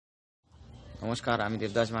নমস্কার, আমি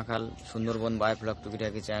দেবদাস মাখাল। সুন্দরবন বায়োফ্লক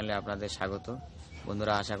টুকিটাকি চ্যানেলে আপনাদের স্বাগত।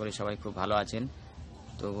 বন্ধুরা, আশা করি সবাই খুব ভালো আছেন।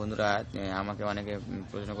 তো বন্ধুরা, আমাকে অনেকে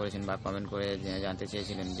প্রশ্ন করেছেন বা কমেন্ট করে জানতে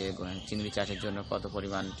চেয়েছিলেন যে চিংড়ি চাষের জন্য কত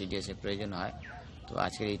পরিমাণ টিডিএস এর প্রয়োজন হয়। তো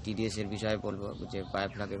আজকের এই টিডিএস এর বিষয়ে বলবো যে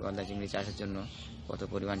বায়োফ্লকে গলদা চিংড়ি চাষের জন্য কত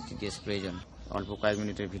পরিমাণ টিডিএস প্রয়োজন। অল্প কয়েক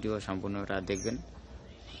মিনিটের ভিডিও, সম্পূর্ণটা দেখবেন।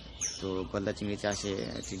 তো গলদা চিংড়ি চাষে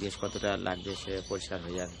টিডিএস কতটা লাগবে সে পরিষ্কার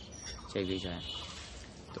হয়ে যাবে সেই বিষয়ে।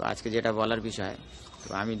 তো আজকে যেটা বলার বিষয়, তো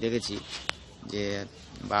আমি দেখেছি যে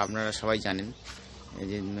বা আপনারা সবাই জানেন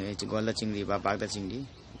যে গলদা চিংড়ি বা বাগদা চিংড়ি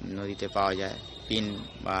নদীতে পাওয়া যায়, পিন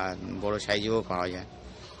বা বড় সাইজেও পাওয়া যায়।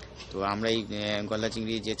 তো আমরা এই গলদা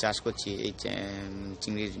চিংড়ি যে চাষ করছি, এই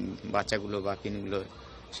চিংড়ির বাচ্চাগুলো বা পিনগুলো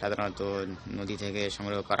সাধারণত নদী থেকে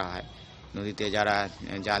সংগ্রহ করা হয়। নদীতে যারা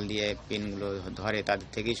জাল দিয়ে পিনগুলো ধরে তাদের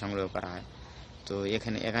থেকেই সংগ্রহ করা হয়। তো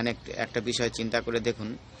এখানে একটা বিষয় চিন্তা করে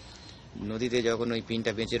দেখুন, নদীতে যখন ওই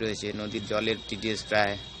পিনটা বেঁচে রয়েছে, নদীর জলের টিডিএস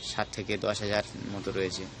প্রায় 7 থেকে 10,000 মতো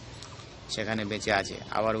রয়েছে, সেখানে বেঁচে আছে।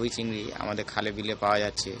 আবার ওই চিংড়ি আমাদের খালে বিলে পাওয়া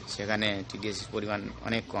যাচ্ছে, সেখানে টিডিএসের পরিমাণ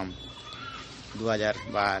অনেক কম, 2,000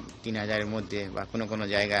 বা 3,000-এর মধ্যে, বা কোনো কোনো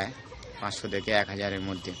জায়গায় 500 থেকে 1,000-এর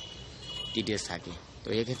মধ্যে টিডিএস থাকে। তো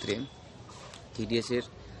এক্ষেত্রে টিডিএসের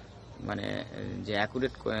মানে যে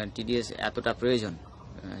অ্যাকুরেট টিডিএস এতটা প্রয়োজন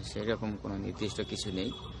সেরকম কোনো নির্দিষ্ট কিছু নেই।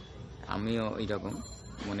 আমিও এইরকম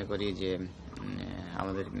মনে করি যে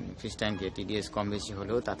আমাদের ফিশ ট্যাঙ্কে টিডিএস কম বেশি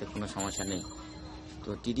হলেও তাতে কোনো সমস্যা নেই। তো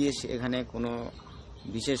টিডিএস এখানে কোনো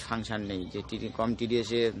বিশেষ ফাংশন নেই যে কম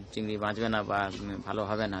টিডিএসে চিংড়ি বাঁচবে না বা ভালো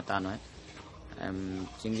হবে না, তা নয়।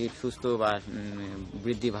 চিংড়ির সুস্থ বা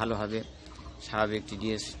বৃদ্ধি ভালো হবে স্বাভাবিক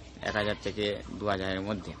টিডিএস 1,000 থেকে 2,000-এর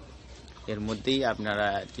মধ্যে, এর মধ্যেই আপনারা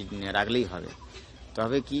রাখলেই হবে।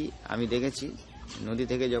 তবে কি, আমি দেখেছি নদী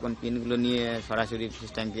থেকে যখন পিনগুলো নিয়ে সরাসরি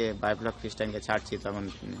ফিশ ট্যাঙ্কে, বায়োফ্লক ফিশ ট্যাঙ্কে ছাড়ছি, তখন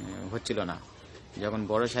হচ্ছিল না। যখন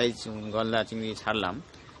বড় সাইজ গলদা চিংড়ি ছাড়লাম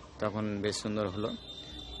তখন বেশ সুন্দর হলো।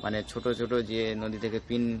 মানে ছোট ছোট যে নদী থেকে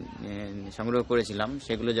পিন সংগ্রহ করেছিলাম,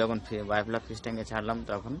 সেগুলো যখন বায়োফ্লক ফিশ ট্যাঙ্কে ছাড়লাম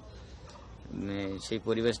তখন সেই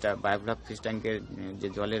পরিবেশটা বায়োফ্লক ফিশ ট্যাঙ্কের যে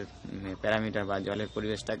জলের প্যারামিটার বা জলের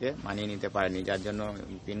পরিবেশটাকে মানিয়ে নিতে পারেনি, যার জন্য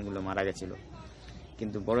পিনগুলো মারা গেছিলো।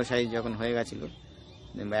 কিন্তু বড় সাইজ যখন হয়ে গেছিলো,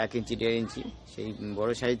 1 ইঞ্চি 1.5 ইঞ্চি, সেই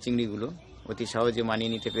বড় সাইজ চিংড়িগুলো অতি সহজে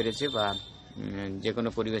মানিয়ে নিতে পেরেছে বা যে কোনো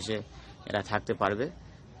পরিবেশে এরা থাকতে পারবে।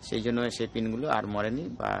 সেই জন্য সেই পিনগুলো আর মরেনি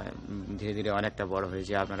বা ধীরে ধীরে অনেকটা বড়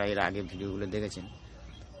হয়েছে। আপনারা এর আগে ভিডিওগুলো দেখেছেন।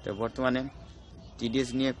 তো বর্তমানে টিডিএস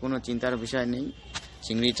নিয়ে কোনো চিন্তার বিষয় নেই।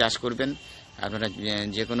 চিংড়ি চাষ করবেন আপনারা,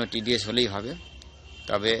 যে কোনো টিডিএস হলেই হবে।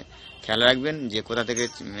 তবে খেয়াল রাখবেন যে কোথা থেকে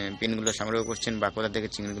পিনগুলো সংগ্রহ করছেন বা কোথা থেকে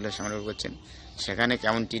চিংড়িগুলো সংগ্রহ করছেন, সেখানে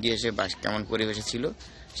কেমন টিডিএসে বা কেমন পরিবেশে ছিল,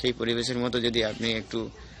 সেই পরিবেশের মতো যদি আপনি একটু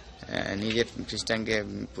নিজের ফিশ ট্যাঙ্কে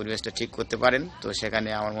পরিবেশটা ঠিক করতে পারেন, তো সেখানে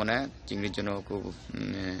আমার মনে হয় চিংড়ির জন্য খুব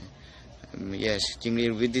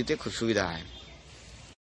চিংড়ির বৃদ্ধিতে খুব সুবিধা হয়।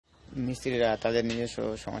 মিস্ত্রিরা তাদের নিজস্ব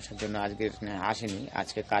সমস্যার জন্য আজকে আসেনি,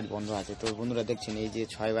 আজকে কাজ বন্ধ আছে। তো বন্ধুরা দেখছেন এই যে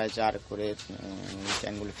 6x4 করে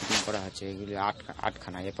ট্যাঙ্কগুলো ফিটিং করা হচ্ছে, এগুলি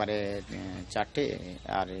 8খানা, এপারে 4টে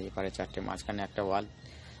আর এপারে 4টে, মাঝখানে একটা ওয়াল,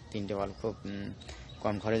 3টে ওয়াল। খুব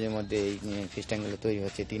কম খরচের মধ্যে এই ফিশ ট্যাঙ্কগুলো তৈরি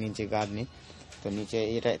হচ্ছে। 3 ইঞ্চি গাঁথনি। তো নিচে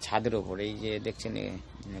এটা ছাদের ওপর, এই যে দেখছেন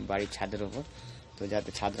বাড়ির ছাদের ওপর, তো যাতে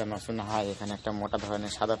ছাদটা নষ্ট না হয়, এখানে একটা মোটা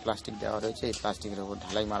ধরনের সাদা প্লাস্টিক দেওয়া রয়েছে। এই প্লাস্টিকের ওপর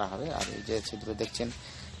ঢালাই মারা হবে। আর এই যে ছিদ্র দেখছেন,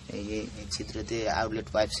 এই ছিদ্রতে আউটলেট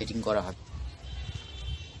পাইপ সেটিং করা হবে।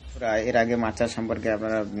 এর আগে মাছ চাষ সম্পর্কে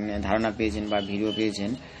আপনারা ধারণা পেয়েছেন বা ভিডিও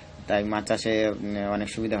পেয়েছেন, তাই মাছ চাষে অনেক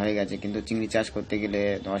সুবিধা হয়ে গেছে। কিন্তু চিংড়ি চাষ করতে গেলে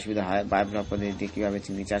অসুবিধা হয়। বায়োফ্লক পদ্ধতিতে কীভাবে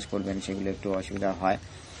চিংড়ি চাষ করবেন সেগুলো একটু অসুবিধা হয়।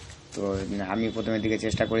 তো আমি প্রথমের দিকে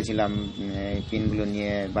চেষ্টা করেছিলাম এই পিনগুলো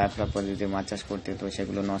নিয়ে বায়োফ্লক পদ্ধতিতে মাছ চাষ করতে, তো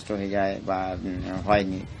সেগুলো নষ্ট হয়ে যায় বা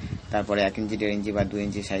হয়নি। তারপরে 1 ইঞ্চি 1.5 ইঞ্চি বা 2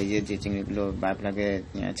 ইঞ্চি সাইজের যে চিংড়িগুলো বায়োফ্লকে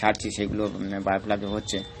ছাড়ছি, সেগুলো বায়োফ্লকে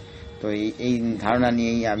হচ্ছে। তো এই ধারণা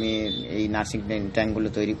নিয়েই আমি এই নার্সিং ট্যাঙ্কগুলো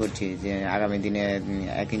তৈরি করছি, যে আগামী দিনে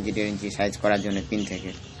 1 ইঞ্চি 1.5 ইঞ্চি সাইজ করার জন্য পিন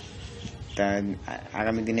থেকে। তা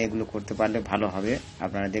আগামী দিনে এগুলো করতে পারলে ভালো হবে।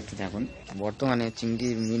 আপনারা দেখতে থাকুন। বর্তমানে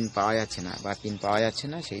চিংড়ির মিন পাওয়া যাচ্ছে না বা পিন পাওয়া যাচ্ছে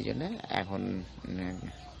না, সেই জন্য এখন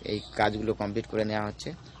এই কাজগুলো কমপ্লিট করে নেওয়া হচ্ছে।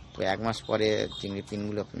 তো 1 মাস পরে চিংড়ি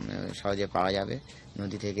পিনগুলো সহজে পাওয়া যাবে।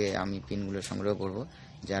 নদী থেকে আমি পিনগুলো সংগ্রহ করব,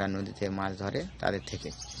 যারা নদীতে মাছ ধরে তাদের থেকে।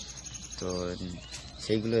 তো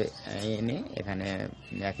সেইগুলো এনে এখানে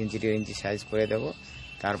 1 ইঞ্চি 1.5 ইঞ্চি সাইজ করে দেব।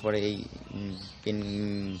 তারপরে এই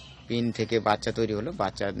পিন থেকে বাচ্চা তৈরি হলো,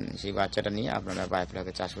 সেই বাচ্চাটা নিয়ে আপনারা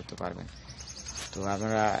বায়োফ্লকে চাষ করতে পারবেন। তো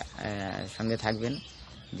আপনারা সঙ্গে থাকবেন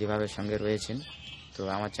যেভাবে সঙ্গে রয়েছেন। তো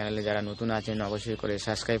আমার চ্যানেলে যারা নতুন আছেন অবশ্যই করে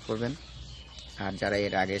সাবস্ক্রাইব করবেন, আর যারা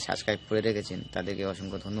এর আগে সাবস্ক্রাইব করে রেখেছেন তাদেরকে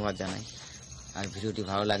অসংখ্য ধন্যবাদ জানাই। আর ভিডিওটি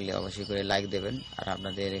ভালো লাগলে অবশ্যই করে লাইক দেবেন, আর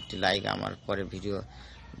আপনাদের একটি লাইক আমার পরে ভিডিও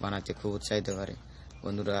বানাতে খুব উৎসাহিত করে।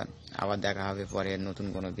 বন্ধুরা, আবার দেখা হবে পরে নতুন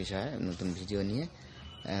কোনো বিষয়ে, নতুন ভিডিও নিয়ে।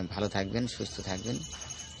 ভালো থাকবেন, সুস্থ থাকবেন।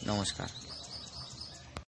 নমস্কার।